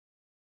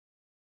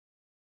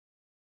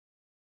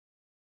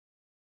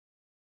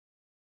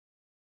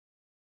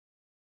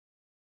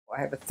I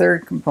have a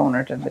third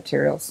component of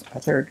materials, a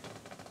third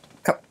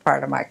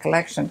part of my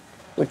collection,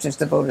 which is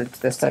devoted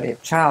to the study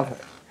of childhood.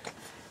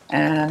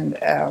 And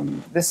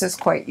this is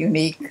quite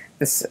unique.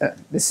 This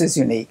is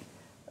unique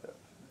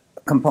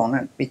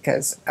component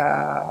because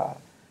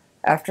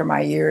after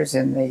my years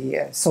in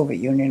the Soviet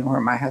Union,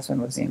 where my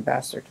husband was the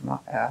ambassador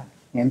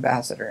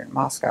in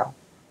Moscow,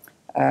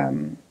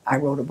 I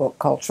wrote a book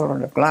called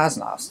Children of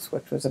Glasnost,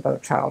 which was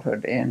about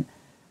childhood in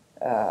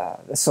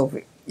the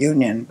Soviet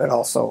Union, but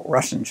also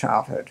Russian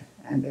childhood.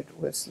 And it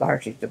was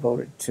largely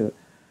devoted to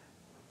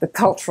the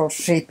cultural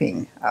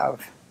shaping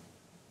of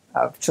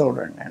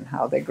children and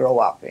how they grow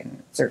up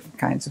in certain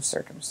kinds of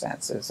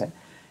circumstances. And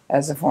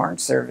as a Foreign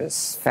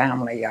Service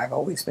family, I've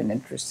always been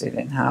interested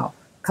in how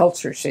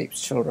culture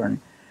shapes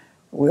children.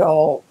 We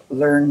all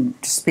learn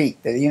to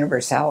speak. The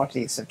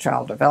universalities of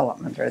child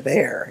development are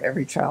there.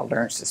 Every child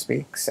learns to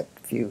speak, except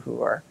a few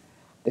who are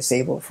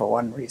disabled for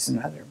one reason or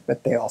another,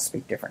 but they all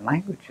speak different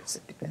languages.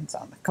 It depends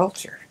on the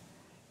culture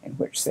in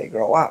which they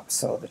grow up.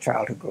 So the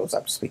child who grows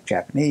up to speak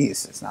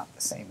Japanese is not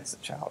the same as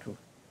the child who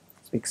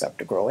speaks up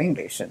to grow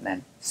English and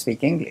then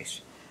speak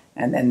English.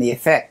 And then the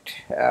effect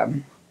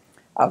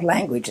of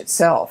language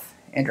itself,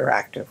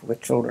 interactive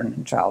with children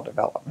and child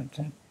development.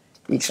 And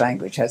each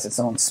language has its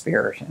own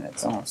spirit and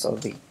its own. So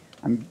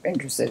I'm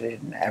interested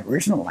in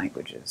Aboriginal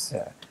languages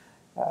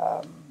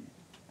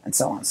and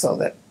so on. So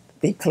that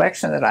the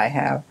collection that I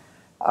have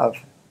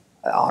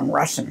on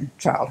Russian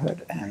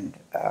childhood and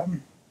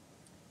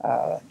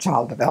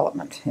child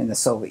development in the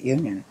Soviet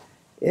Union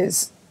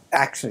is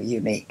actually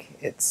unique.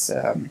 It's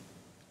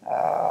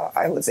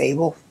I was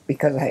able,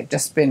 because I had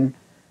just been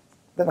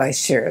the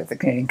vice chair of the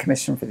Canadian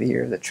Commission for the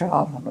Year of the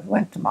Child when we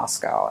went to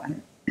Moscow,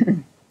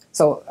 and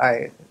so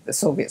the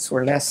Soviets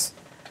were less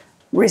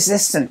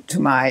resistant to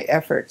my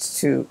efforts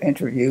to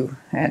interview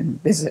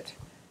and visit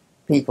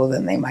people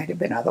than they might have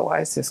been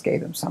otherwise. This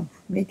gave me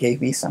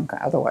some.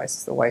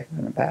 Otherwise, the wife of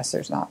an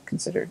ambassador is not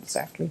considered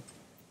exactly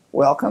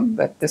welcome,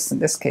 but in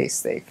this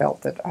case, they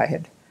felt that I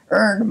had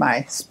earned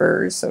my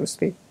spurs, so to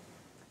speak,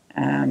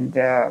 and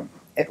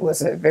it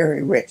was a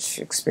very rich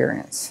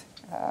experience.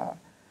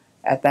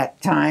 At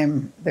that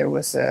time, there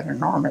was an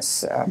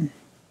enormous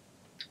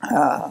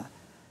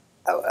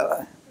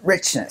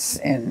richness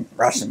in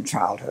Russian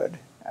childhood,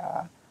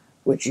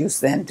 which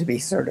used then to be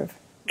sort of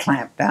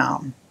clamped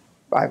down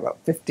by about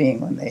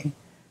 15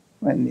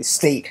 when the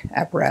state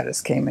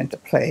apparatus came into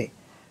play.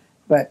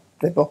 But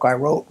the book I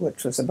wrote,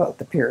 which was about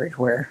the period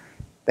where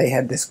they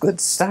had this good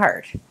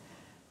start,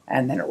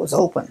 and then it was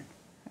open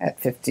at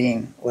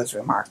 15, was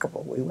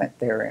remarkable. We went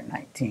there in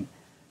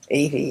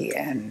 1980,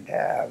 and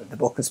the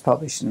book was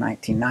published in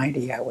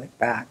 1990. I went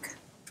back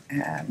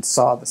and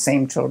saw the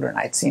same children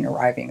I'd seen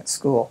arriving at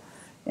school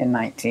in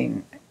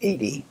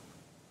 1980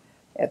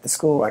 at the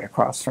school right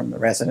across from the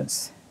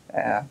residence.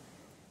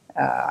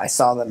 I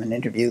saw them and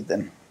interviewed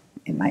them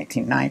in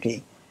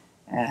 1990,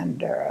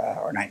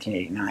 or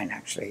 1989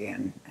 actually,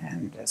 and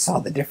saw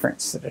the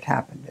difference that had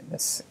happened in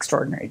this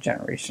extraordinary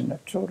generation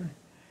of children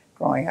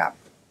growing up.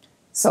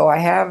 So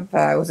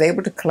I was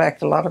able to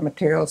collect a lot of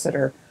materials that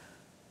are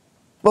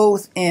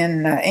both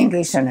in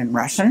English and in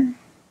Russian.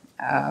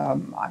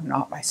 I'm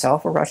not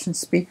myself a Russian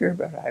speaker,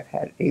 but I've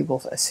had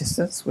able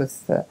assistance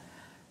with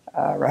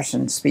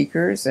Russian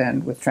speakers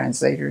and with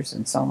translators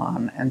and so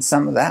on. And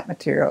some of that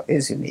material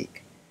is unique.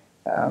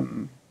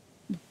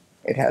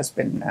 It has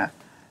been,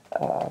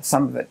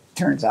 some of it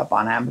turns up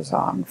on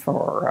Amazon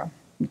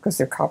because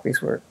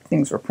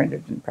things were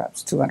printed in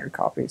perhaps 200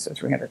 copies or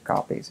 300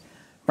 copies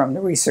from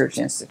the research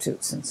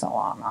institutes and so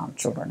on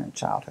children and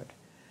childhood.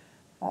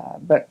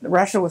 But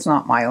Russia was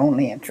not my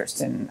only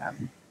interest in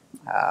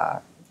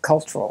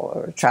cultural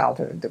or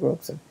childhood, the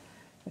growth of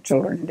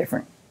children in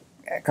different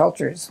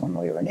cultures. When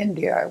we were in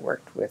India, I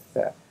worked with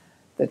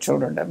the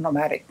children of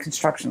nomadic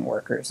construction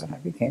workers, and I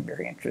became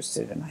very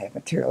interested, and I have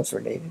materials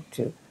related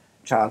to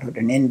childhood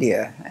in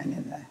India and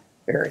in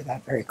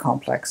that very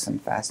complex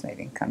and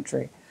fascinating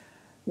country.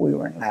 We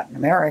were in Latin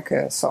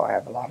America, so I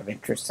have a lot of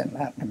interest in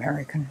Latin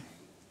American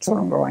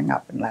children growing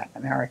up in Latin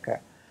America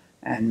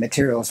and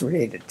materials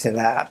related to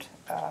that.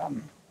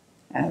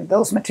 And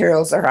those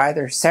materials are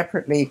either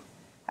separately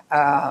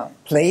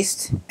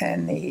placed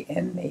in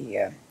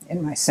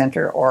my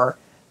center, or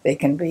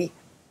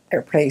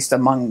they're placed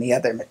among the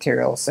other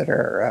materials that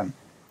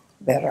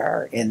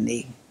are in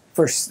the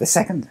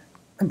second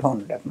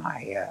component of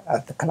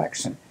the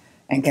collection,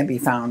 and can be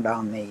found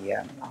on the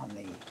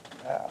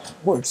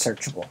word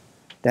searchable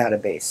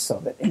database. So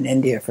that in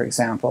India, for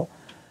example,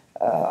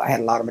 I had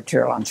a lot of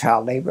material on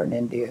child labor in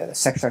India, the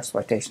sexual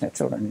exploitation of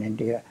children in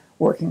India,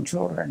 working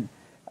children,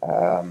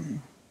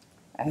 and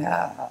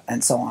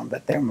so on.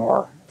 But they're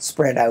more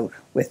spread out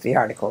with the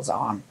articles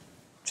on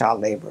child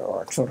labor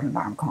or children in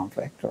armed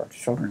conflict or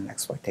children in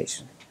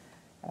exploitation,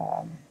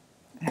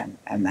 and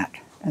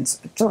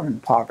children in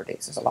poverty.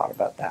 There's a lot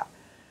about that.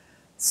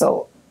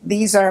 So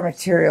these are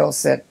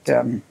materials that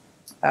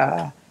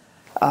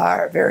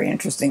are very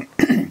interesting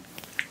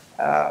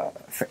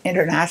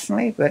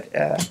internationally, but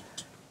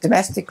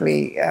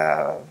domestically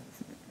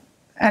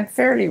and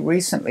fairly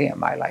recently in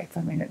my life.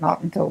 I mean,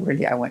 not until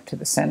really I went to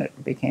the Senate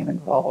and became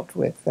involved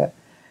with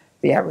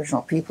the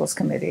Aboriginal Peoples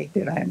Committee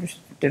did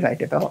I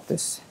develop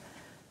this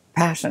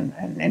passion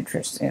and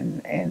interest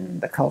in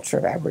the culture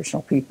of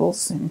Aboriginal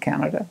peoples in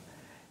Canada.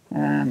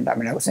 And I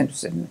mean, I was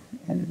interested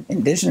in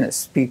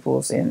Indigenous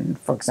peoples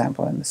for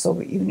example, in the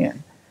Soviet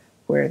Union,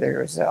 where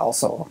there is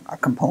also a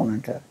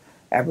component of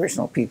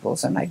Aboriginal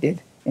peoples. And I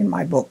did, in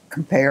my book,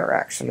 compare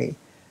actually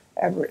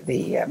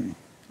the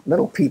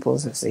little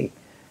peoples, as the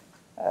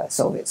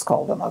Soviets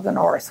called them, of the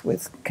North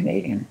with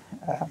Canadian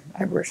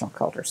Aboriginal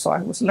culture. So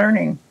I was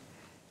learning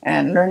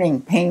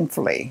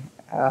painfully,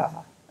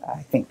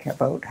 I think,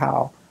 about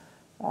how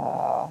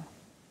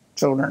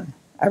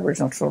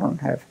Aboriginal children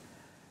have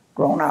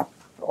grown up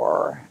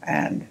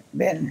and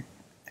been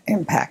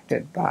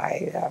impacted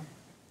by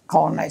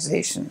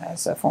colonization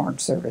as a foreign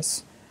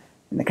service.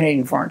 In the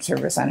Canadian Foreign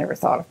Service, I never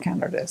thought of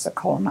Canada as a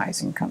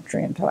colonizing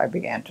country until I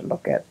began to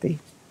look at the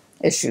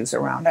issues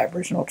around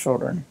Aboriginal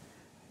children,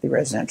 the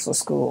residential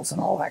schools,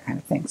 and all that kind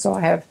of thing. So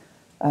I have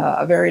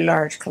a very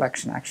large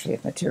collection, actually,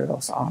 of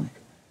materials on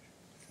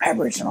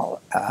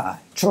Aboriginal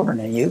children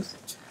and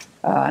youth,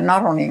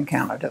 not only in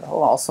Canada,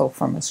 though, also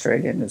from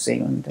Australia, New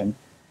Zealand,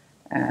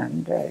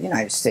 and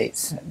United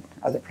States and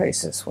other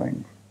places where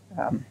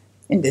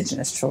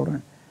Indigenous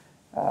children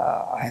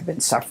have been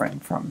suffering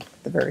from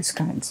the various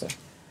kinds of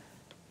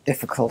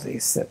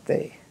difficulties that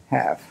they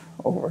have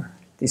over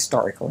the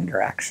historical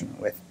interaction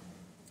with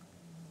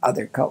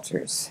other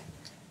cultures.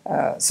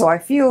 So I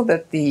feel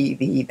that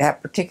that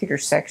particular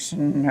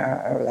section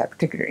or that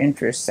particular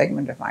interest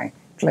segment of my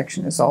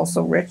collection is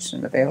also rich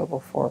and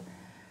available for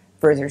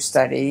further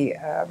study.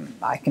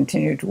 I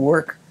continue to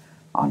work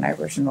on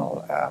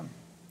Aboriginal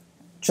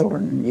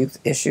children and youth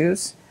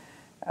issues,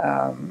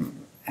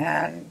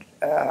 and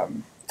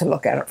to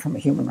look at it from a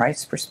human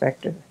rights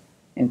perspective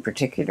in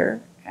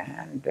particular,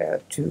 and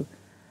to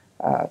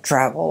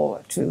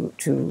travel to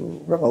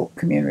remote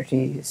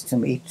communities to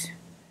meet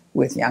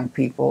with young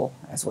people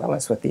as well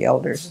as with the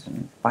elders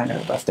and find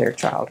out about their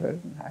childhood.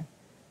 And I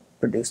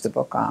produced a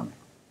book on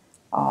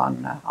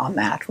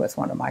that with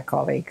one of my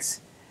colleagues,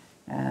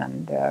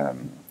 and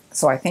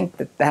so I think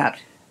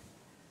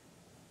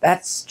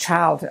that's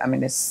childhood. I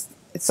mean,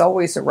 it's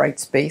always a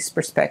rights-based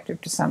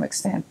perspective to some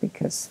extent,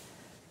 because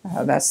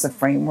that's the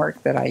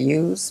framework that I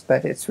use,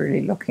 but it's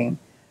really looking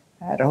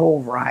at a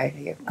whole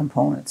variety of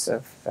components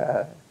of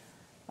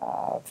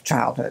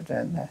childhood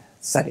and the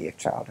study of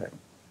childhood.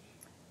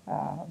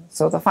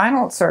 So the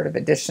final sort of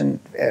addition,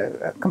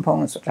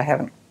 components which I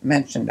haven't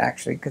mentioned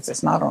actually, because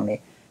it's not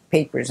only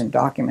papers and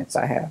documents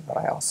I have, but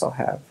I also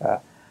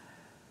have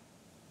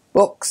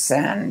books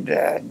and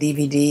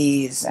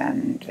DVDs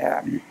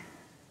and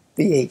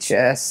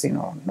VHS.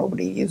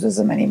 Nobody uses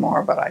them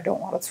anymore, but I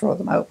don't want to throw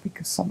them out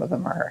because some of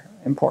them are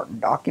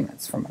important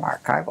documents from an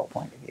archival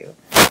point of view.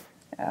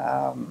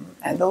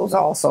 And those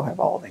also have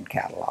all been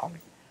cataloged.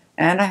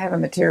 And I have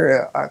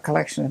a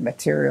collection of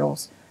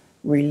materials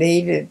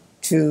related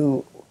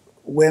to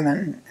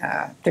women,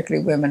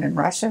 particularly women in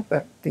Russia,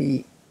 but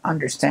the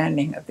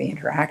understanding of the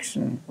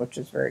interaction, which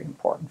is very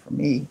important for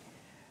me,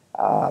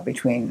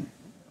 between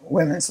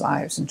women's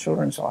lives and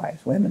children's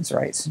lives, women's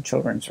rights and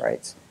children's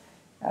rights.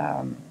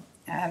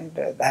 And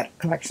that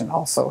collection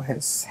also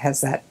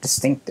has that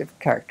distinctive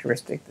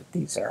characteristic that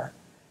these are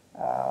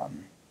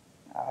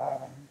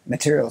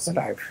materials that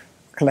I've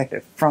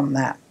collected from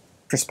that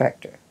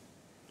perspective.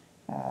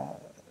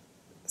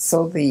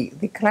 So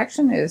the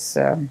collection is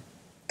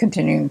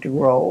continuing to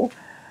grow.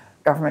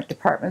 Government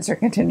departments are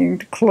continuing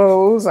to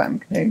close. I'm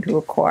continuing to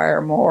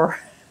acquire more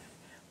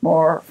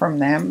from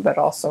them, but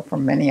also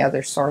from many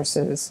other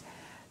sources.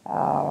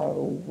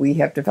 We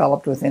have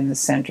developed within the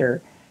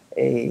center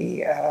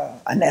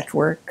a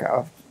network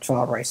of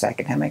child rights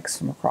academics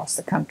from across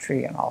the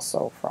country and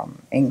also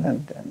from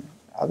England and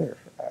other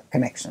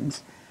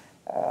connections.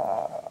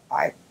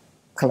 I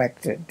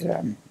collected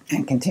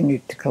and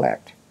continued to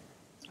collect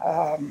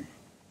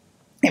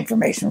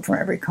information from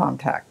every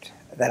contact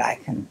that I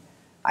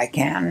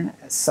can.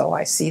 So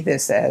I see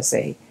this as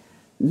a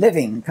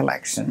living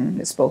collection.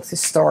 It's both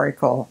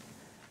historical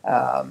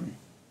and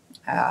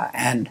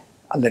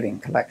a living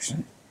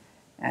collection.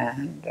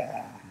 And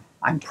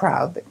I'm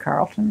proud that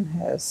Carleton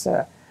has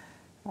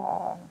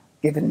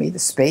given me the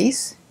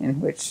space in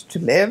which to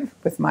live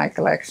with my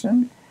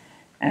collection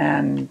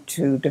and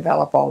to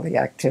develop all the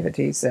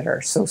activities that are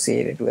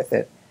associated with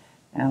it.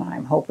 And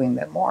I'm hoping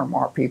that more and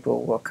more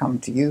people will come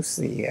to use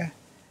the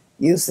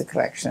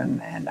collection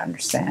and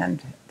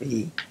understand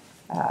the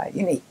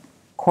unique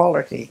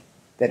quality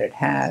that it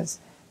has,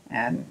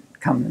 and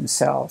come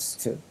themselves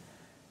to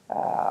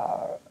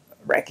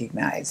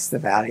recognize the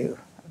value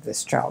of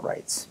this child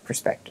rights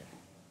perspective.